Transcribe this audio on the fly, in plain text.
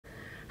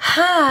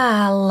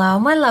Hello,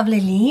 my lovely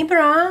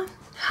Libra.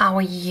 How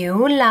are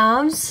you,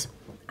 loves?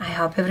 I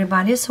hope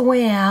everybody's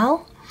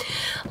well.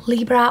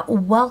 Libra,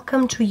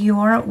 welcome to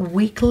your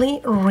weekly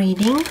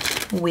reading,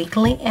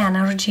 weekly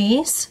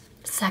energies,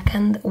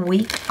 second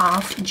week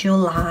of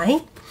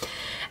July.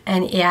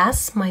 And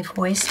yes, my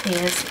voice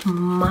is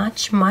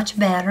much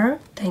better.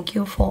 Thank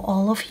you for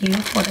all of you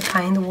for the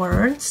kind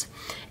words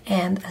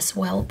and as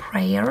well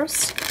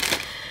prayers.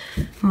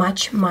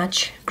 Much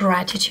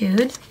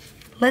gratitude.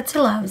 Let's see,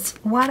 loves,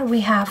 what do we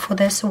have for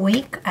this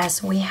week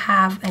as we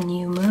have a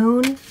new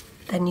moon,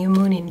 the new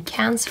moon in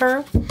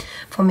Cancer.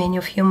 For many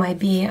of you might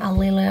be a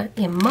little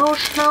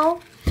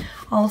emotional.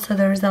 Also,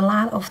 there's a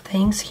lot of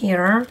things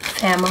here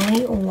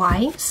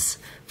family-wise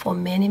for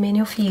many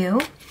of you.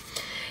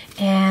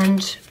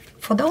 And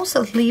for those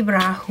of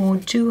Libra who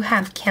do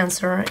have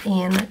Cancer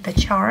in the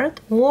chart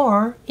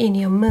or in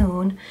your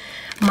moon,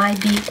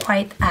 might be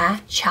quite a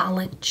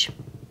challenge,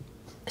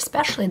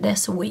 especially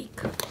this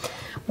week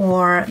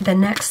or the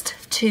next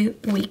 2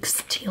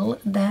 weeks till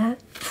the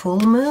full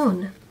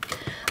moon.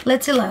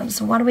 Let's see, loves,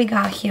 what do we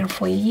got here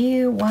for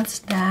you? What's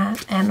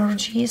the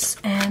energies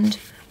and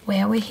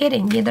where we're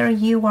hitting? Either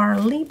you are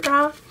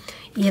Libra,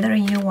 either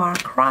you are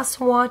cross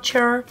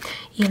watcher,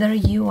 either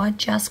you are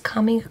just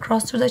coming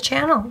across to the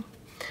channel.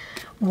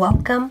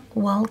 Welcome.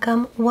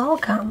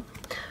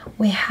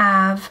 We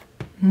have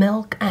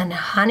milk and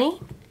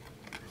honey,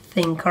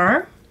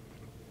 thinker,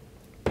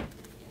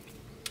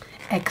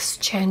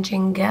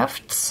 exchanging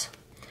gifts,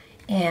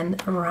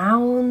 and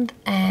round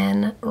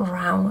and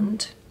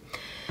round.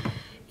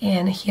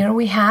 And here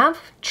we have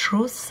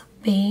truth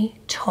be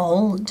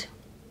told.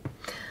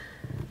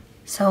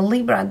 So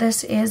Libra,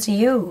 this is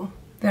you.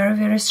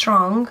 Very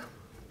strong.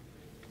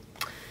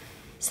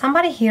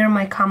 Somebody here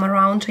might come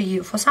around to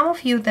you. For some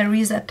of you, there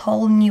is a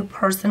tall new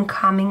person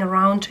coming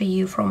around to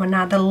you from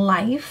another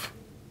life.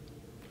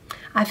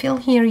 I feel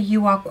here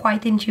you are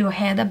quite into your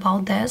head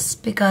about this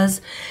because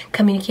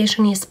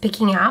communication is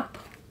picking up,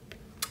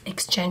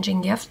 exchanging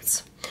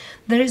gifts.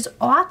 There is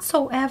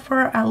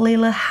whatsoever a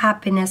little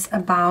happiness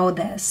about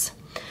this.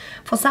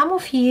 For some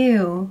of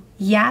you,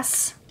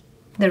 yes,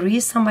 there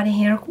is somebody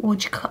here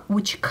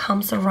which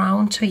comes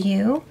around to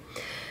you,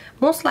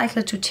 most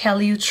likely to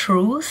tell you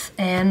truth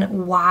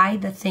and why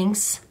the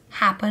things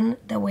happen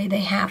the way they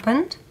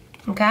happened,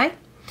 okay?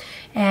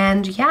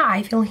 And yeah,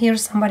 I feel here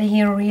somebody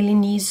here really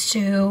needs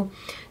to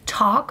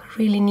talk,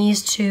 really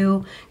needs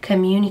to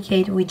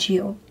communicate with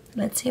you.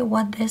 Let's see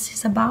what this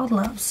is about,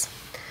 loves.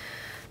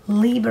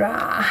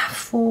 Libra,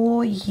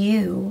 for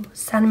you,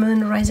 Sun,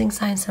 Moon, Rising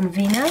Sign, and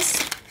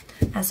Venus.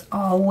 As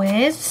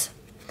always,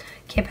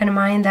 keep in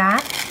mind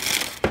that,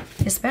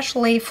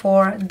 especially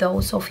for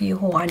those of you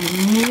who are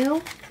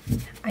new,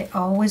 I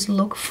always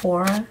look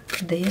for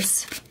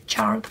these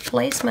chart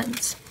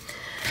placements.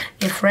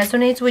 If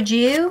resonates with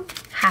you,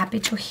 happy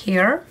to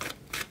hear.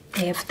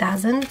 If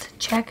doesn't,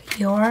 check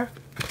your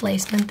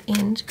placement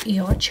in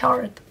your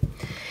chart.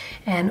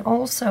 And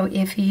also,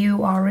 if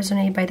you are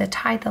resonated by the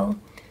title,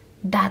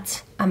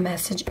 that's a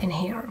message in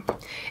here.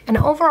 An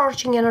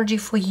overarching energy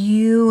for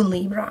you,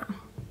 Libra.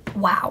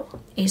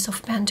 Wow, Ace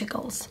of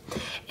Pentacles.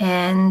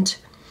 And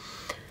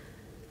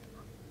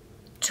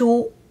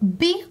to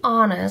be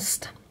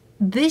honest,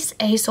 this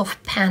Ace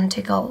of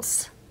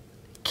Pentacles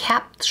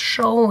kept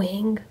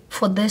showing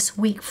for this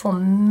week for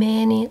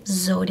many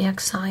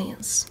zodiac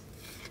signs.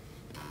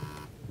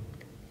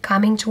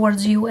 Coming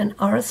towards you an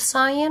earth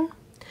sign,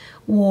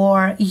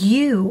 or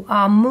you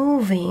are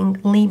moving,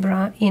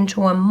 Libra,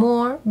 into a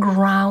more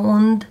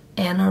ground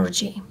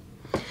energy.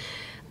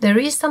 There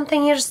is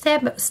something here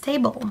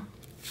stable.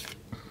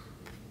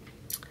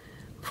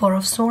 Four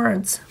of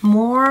Swords,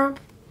 more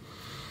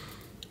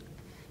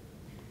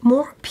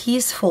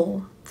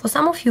peaceful. For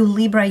some of you,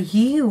 Libra,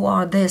 you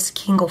are this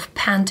King of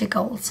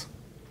Pentacles.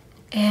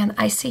 And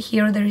I see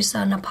here there is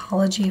an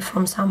apology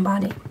from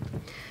somebody.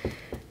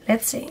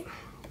 Let's see.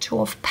 Two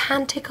of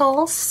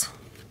Pentacles.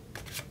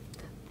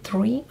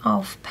 Three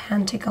of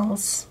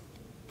Pentacles.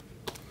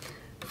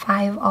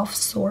 Five of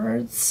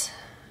Swords.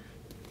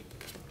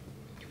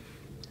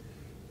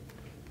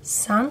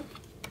 Sun.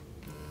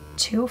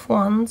 Two of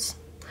Wands.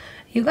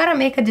 You gotta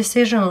make a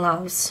decision,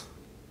 loves.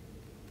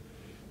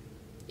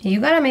 You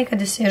gotta make a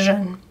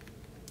decision.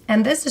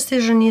 And this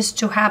decision needs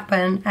to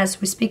happen as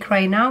we speak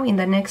right now in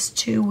the next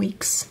 2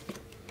 weeks.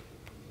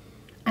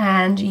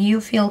 And you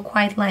feel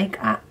quite like,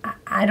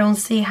 I don't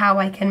see how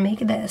I can make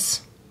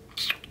this.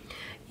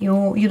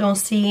 You don't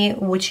see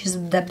which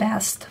is the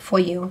best for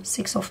you.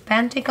 Six of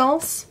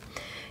Pentacles,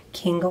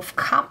 King of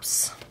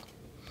Cups,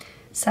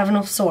 Seven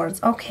of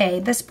Swords. Okay,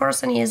 this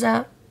person is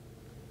a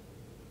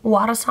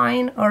water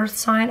sign, earth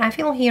sign. I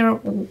feel here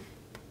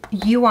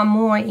you are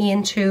more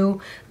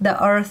into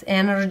the earth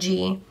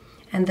energy,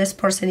 and this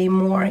person is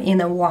more in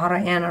the water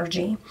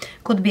energy.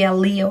 Could be a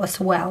Leo as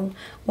well.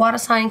 Water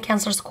sign,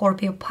 Cancer,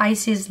 Scorpio,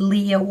 Pisces,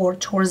 Leo, or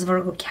Taurus,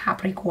 Virgo,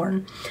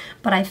 Capricorn.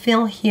 But I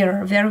feel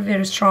here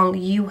very strong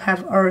you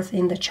have earth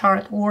in the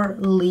chart or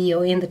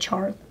Leo in the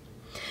chart.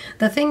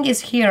 The thing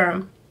is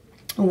here,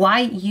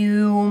 why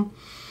you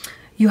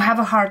you have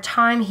a hard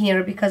time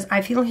here because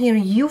I feel here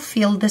you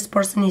feel this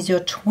person is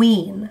your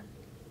twin.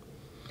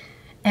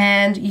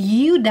 And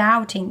you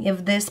doubting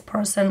if this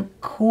person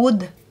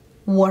could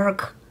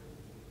work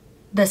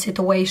the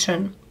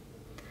situation.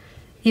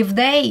 If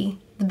they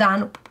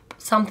done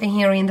something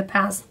here in the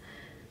past,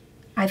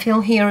 I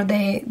feel here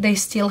they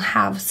still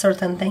have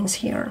certain things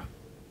here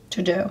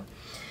to do.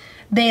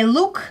 They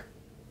look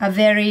a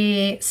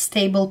very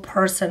stable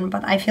person,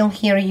 but I feel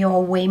here you're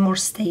way more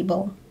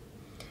stable.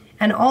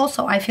 And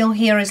also I feel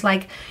here is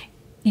like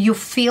you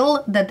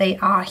feel that they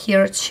are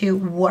here to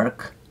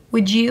work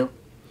with you,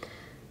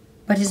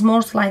 but it's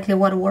most likely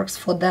what works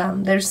for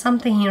them. There's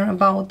something here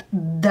about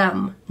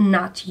them,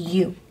 not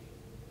you.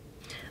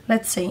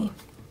 Let's see.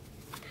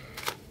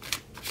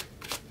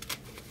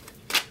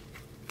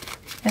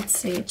 Let's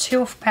see,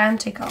 Two of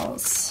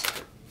Pentacles.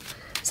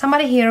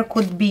 Somebody here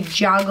could be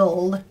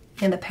juggled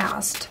in the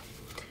past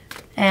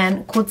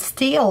and could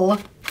still,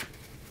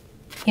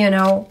 you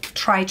know,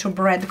 try to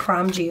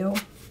breadcrumb you.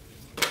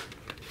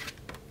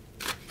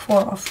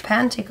 Four of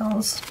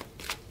Pentacles.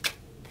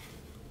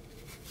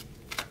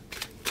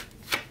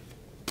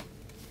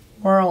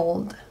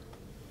 World.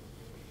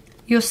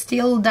 You're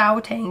still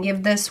doubting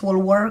if this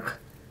will work.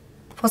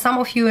 For some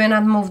of you, you're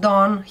not moved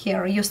on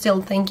here. You're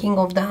still thinking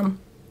of them.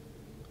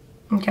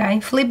 Okay,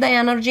 flip the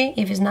energy.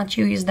 If it's not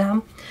you, it's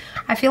them.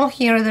 I feel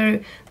here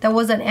there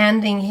was an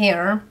ending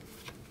here.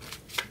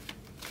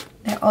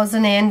 There was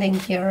an ending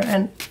here,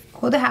 and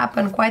could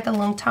happen quite a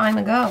long time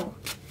ago.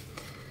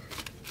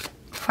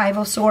 Five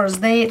of Swords.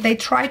 They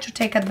try to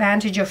take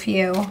advantage of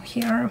you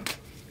here,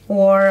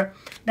 or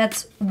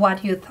that's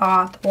what you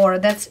thought, or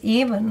that's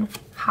even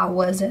how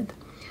was it.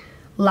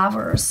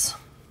 Lovers.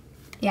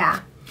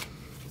 Yeah.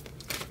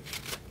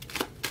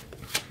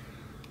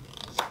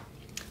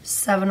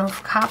 Seven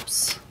of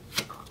Cups,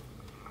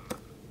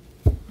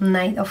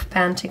 Knight of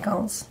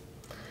Pentacles.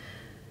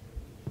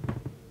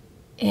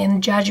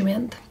 In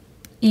Judgment,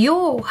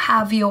 you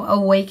have your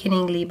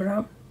awakening,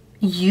 Libra.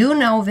 You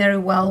know very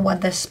well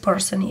what this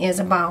person is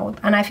about,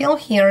 and I feel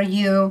here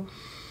you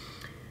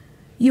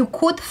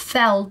could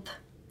felt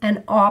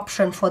an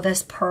option for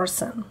this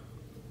person,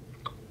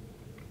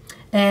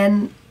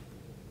 and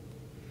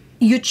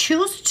you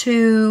choose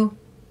to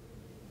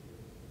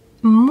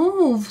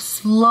move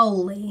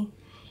slowly.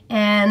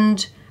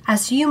 And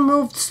as you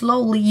moved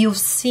slowly, you've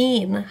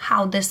seen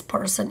how this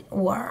person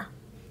were.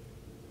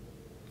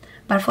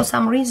 But for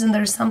some reason,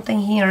 there's something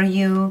here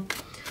you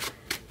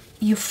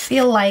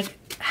feel like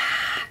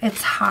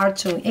it's hard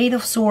to. Eight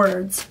of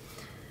Swords.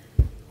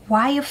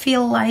 Why you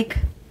feel like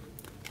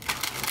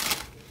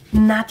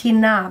not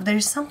enough?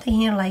 There's something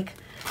here like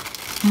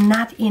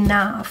not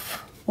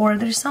enough. Or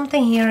there's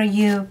something here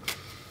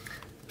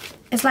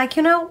it's like,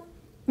 you know,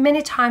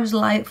 many times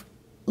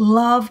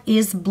love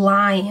is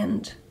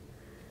blind.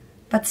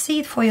 But see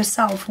it for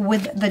yourself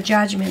with the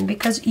Judgment,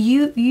 because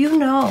you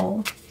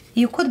know,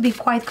 you could be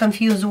quite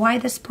confused why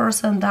this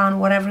person done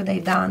whatever they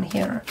done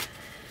here.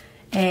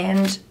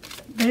 And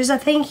there's a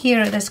thing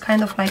here that's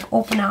kind of like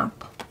open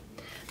up.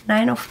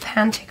 Nine of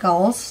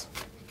Pentacles.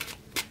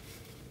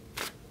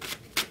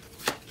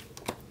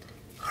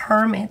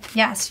 Hermit.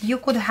 Yes, you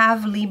could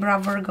have Libra,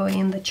 Virgo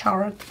in the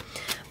chart.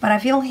 But I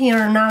feel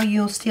here now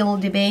you're still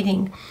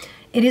debating.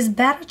 It is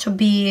better to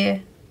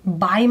be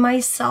by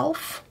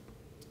myself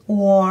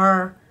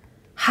or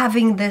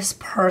having this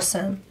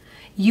person.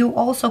 You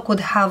also could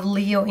have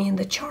Leo in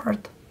the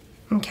chart.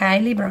 Okay,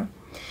 Libra.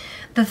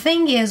 The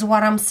thing is,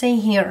 what I'm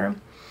saying here,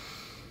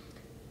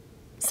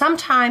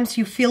 sometimes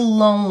you feel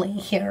lonely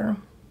here.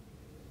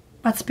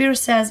 But Spirit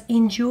says,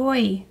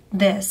 enjoy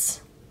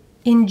this.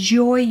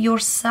 Enjoy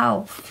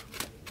yourself.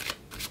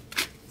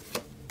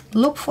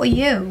 Look for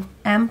you,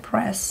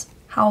 Empress.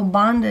 How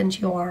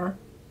abundant you are.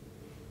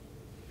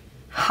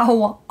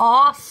 How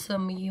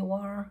awesome you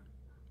are.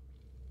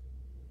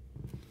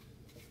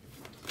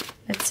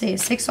 Let's see,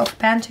 Six of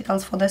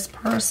Pentacles for this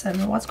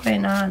person. What's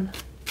going on?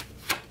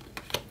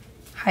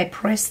 High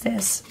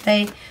Priestess.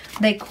 They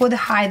could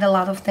hide a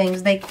lot of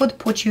things. They could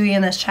put you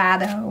in a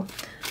shadow,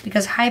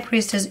 because High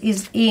Priestess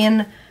is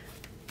in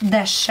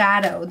the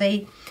shadow.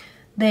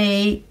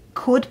 They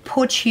could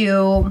put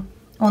you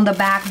on the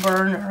back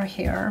burner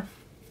here.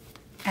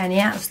 And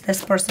yes,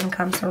 this person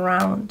comes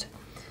around.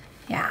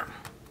 Yeah.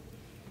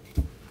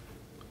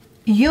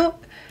 You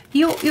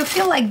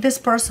feel like this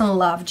person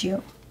loved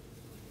you.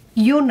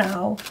 You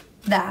know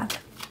that.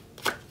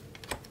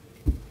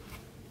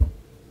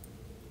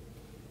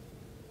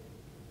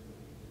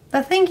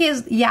 The thing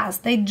is, yes,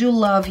 they do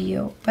love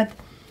you, but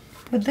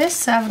with this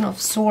Seven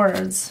of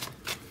Swords,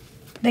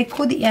 they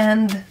could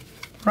end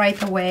right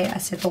away a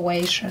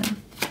situation.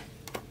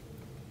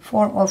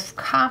 Four of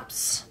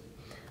Cups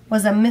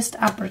was a missed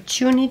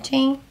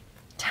opportunity.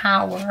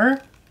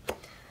 Tower.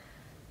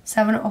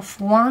 Seven of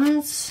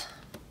Wands.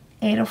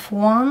 Eight of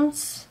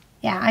Wands.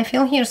 Yeah, I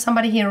feel here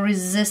somebody here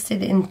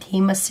resisted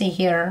intimacy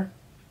here.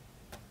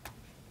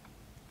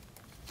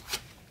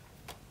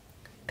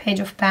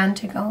 Page of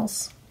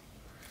Pentacles.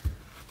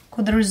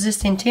 Could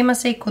resist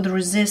intimacy, could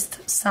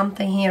resist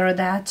something here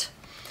that,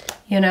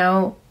 you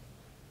know,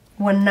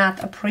 were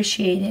not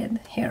appreciated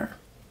here.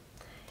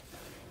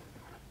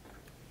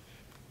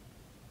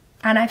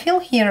 And I feel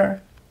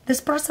here,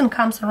 this person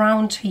comes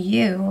around to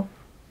you.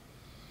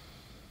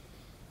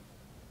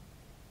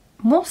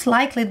 Most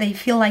likely they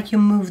feel like you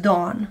moved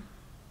on.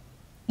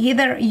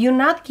 Either you're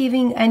not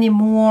giving any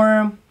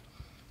more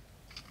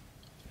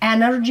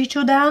energy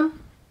to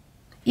them,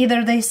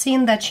 either they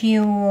seen that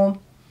you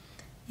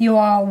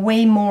are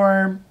way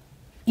more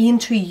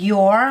into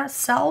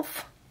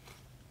yourself.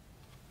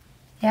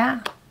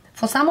 Yeah.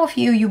 For some of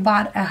you, you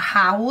bought a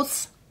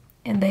house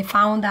and they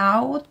found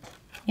out,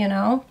 you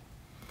know.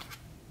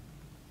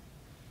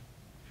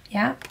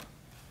 Yeah.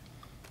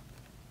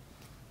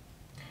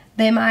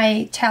 They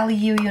might tell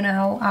you, you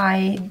know,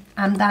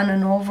 I'm done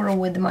and over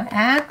with my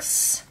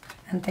ex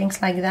and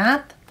things like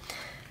that.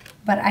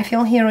 But I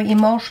feel here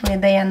emotionally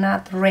they are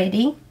not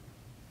ready.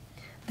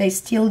 They're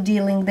still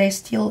dealing, they're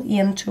still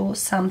into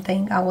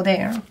something out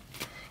there.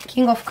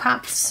 King of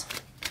Cups.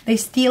 They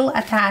still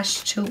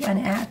attached to an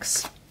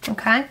ex.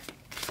 Okay?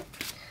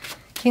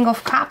 King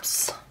of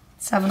Cups.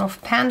 7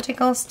 of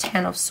Pentacles.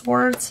 10 of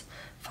Swords.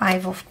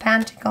 5 of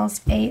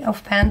Pentacles. 8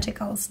 of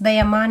Pentacles.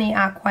 Their money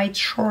are quite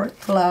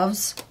short,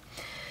 loves.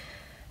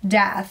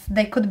 Death.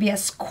 They could be a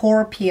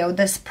Scorpio,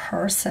 this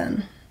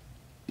person.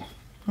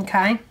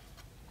 Okay?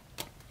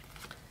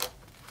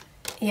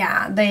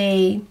 Yeah,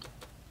 they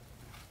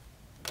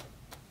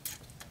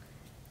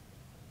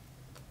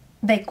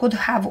could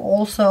have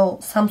also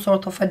some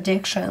sort of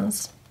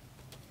addictions.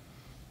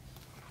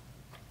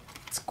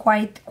 It's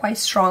quite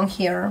strong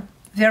here.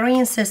 Very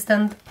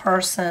insistent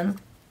person.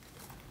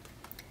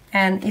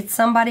 And it's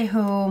somebody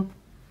who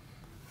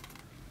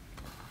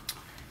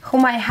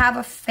might have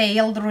a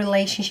failed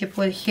relationship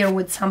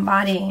with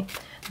somebody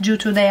due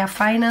to their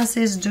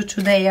finances, due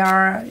to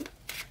their,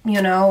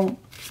 you know,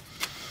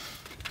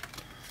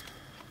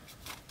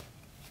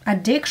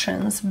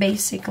 addictions,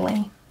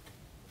 basically.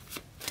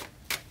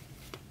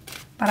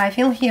 But I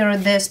feel here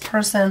this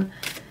person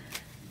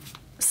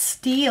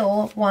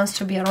still wants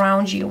to be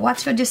around you.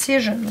 What's your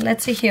decision?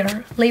 Let's see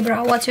here.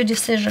 Libra, what's your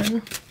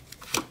decision?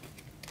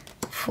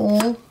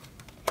 Fool,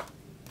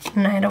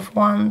 Knight of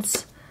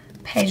Wands,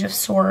 Page of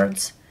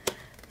Swords,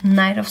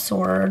 Knight of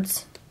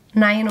Swords,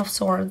 9 of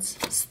Swords,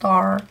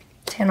 Star,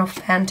 10 of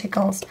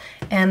Pentacles,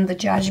 and the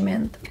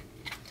Judgment.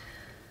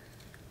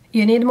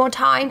 You need more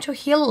time to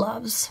heal,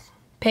 loves.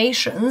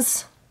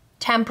 Patience,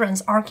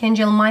 Temperance,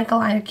 Archangel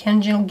Michael,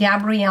 Archangel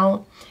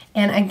Gabriel.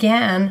 And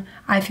again,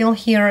 I feel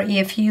here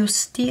if you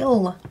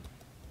still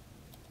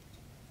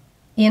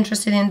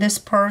interested in this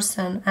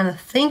person and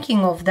thinking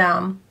of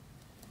them,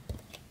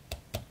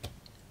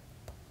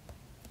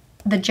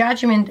 the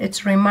Judgment,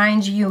 it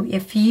reminds you,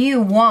 if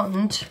you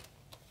want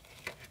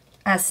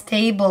a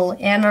stable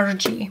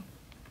energy,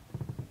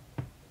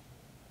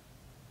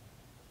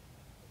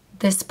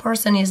 this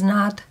person is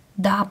not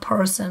that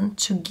person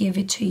to give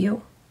it to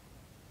you.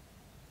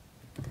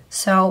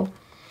 So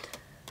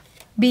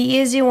be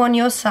easy on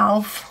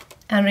yourself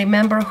and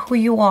remember who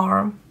you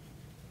are.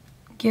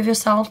 Give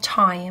yourself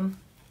time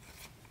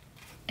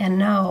and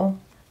know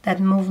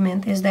that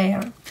movement is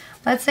there.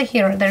 Let's say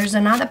here, there's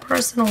another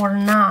person or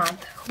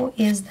not. Who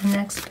is the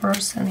next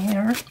person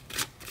here?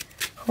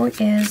 Who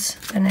is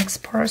the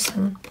next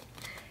person?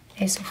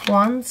 Ace of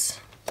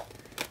Wands,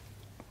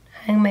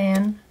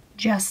 Hangman,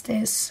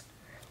 Justice,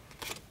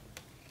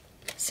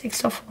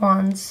 6 of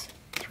Wands,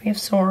 3 of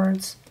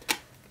Swords.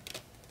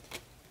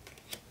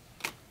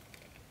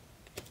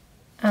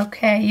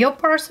 Okay, your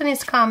person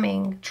is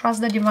coming.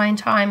 Trust the divine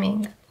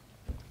timing.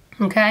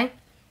 Okay?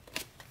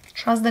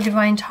 Trust the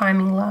divine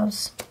timing,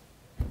 loves.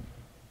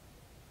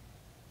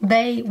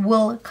 They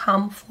will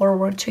come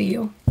forward to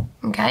you.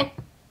 Okay?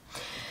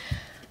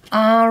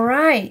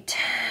 Alright.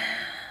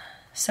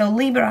 So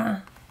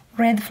Libra,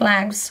 red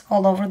flags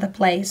all over the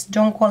place.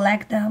 Don't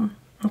collect them.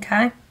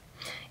 Okay?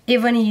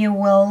 Even you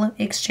will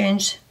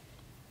exchange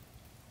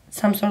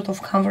some sort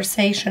of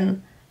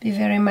conversation, be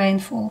very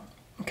mindful.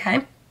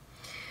 Okay?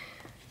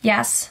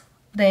 Yes,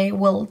 they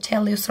will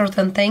tell you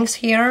certain things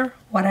here,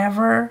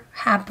 whatever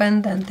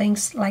happened and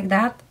things like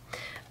that.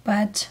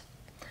 But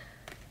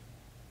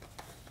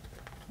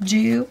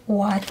do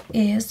what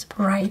is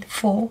right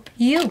for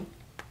you.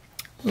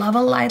 Love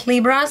and light,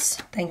 Libras.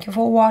 Thank you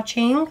for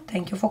watching.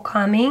 Thank you for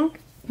coming.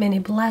 Many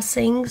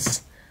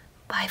blessings.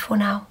 Bye for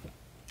now.